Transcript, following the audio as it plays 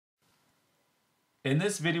In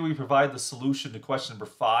this video, we provide the solution to question number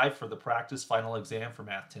 5 for the practice final exam for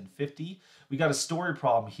Math 1050. We got a story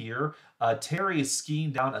problem here. Terry is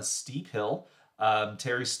skiing down a steep hill.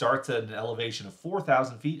 Terry starts at an elevation of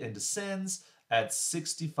 4,000 feet and descends at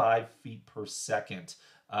 65 feet per second.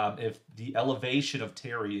 If the elevation of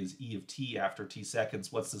Terry is e of t after t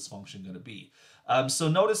seconds, what's this function going to be? So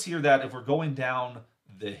notice here that if we're going down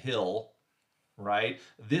the hill, right?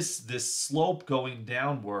 This slope going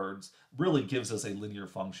downwards really gives us a linear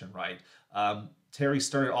function, right? Terry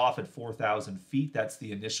started off at 4,000 feet. That's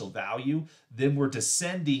the initial value. Then we're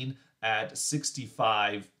descending at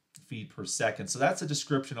 65 feet per second. So that's a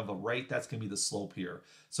description of a rate. That's going to be the slope here.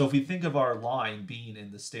 So if we think of our line being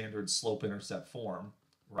in the standard slope-intercept form,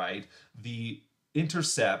 right, the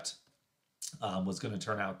intercept was going to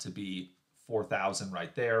turn out to be 4,000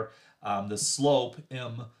 right there. The slope,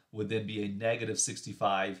 m, would then be a negative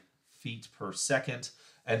 65 feet per second.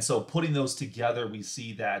 And so putting those together, we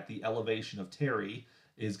see that the elevation of Terry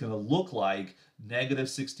is going to look like negative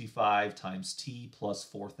 65 times t plus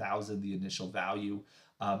 4,000, the initial value.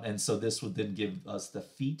 And so this would then give us the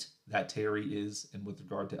feet that Terry is in with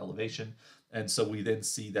regard to elevation. And so we then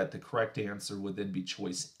see that the correct answer would then be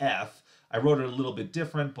choice F. I wrote it a little bit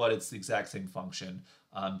different, but it's the exact same function.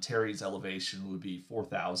 Terry's elevation would be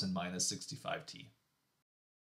 4,000 minus 65t.